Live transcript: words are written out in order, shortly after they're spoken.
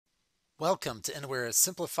Welcome to Innowera's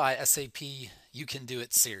Simplify SAP You Can Do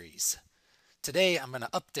It series. Today I'm going to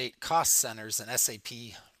update cost centers in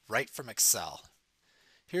SAP right from Excel.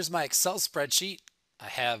 Here's my Excel spreadsheet. I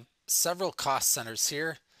have several cost centers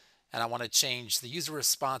here and I want to change the user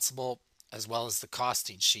responsible as well as the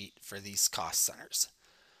costing sheet for these cost centers.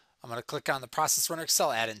 I'm going to click on the Process Runner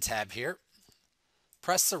Excel add-in tab here,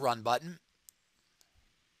 press the Run button.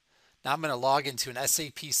 Now I'm going to log into an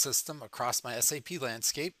SAP system across my SAP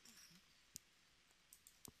landscape.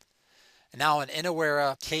 And now an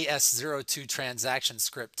Innowera KS02 transaction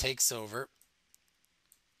script takes over.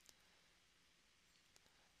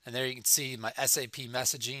 And there you can see my SAP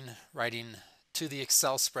messaging writing to the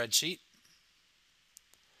Excel spreadsheet.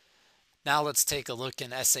 Now let's take a look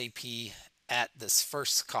in SAP at this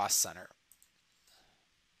first cost center.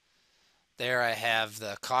 There I have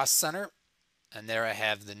the cost center, and there I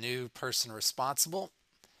have the new person responsible.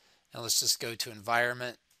 And let's just go to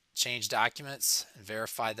Environment, Change Documents, and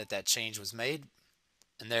verify that that change was made.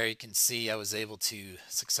 And there you can see I was able to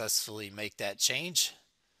successfully make that change.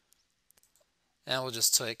 And we'll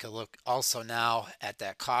just take a look also now at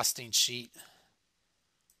that costing sheet.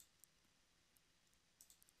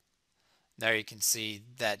 There you can see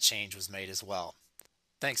that change was made as well.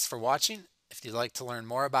 Thanks for watching. If you'd like to learn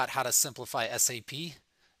more about how to simplify SAP,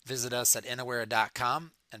 visit us at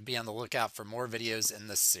Innowera.com and be on the lookout for more videos in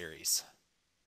this series.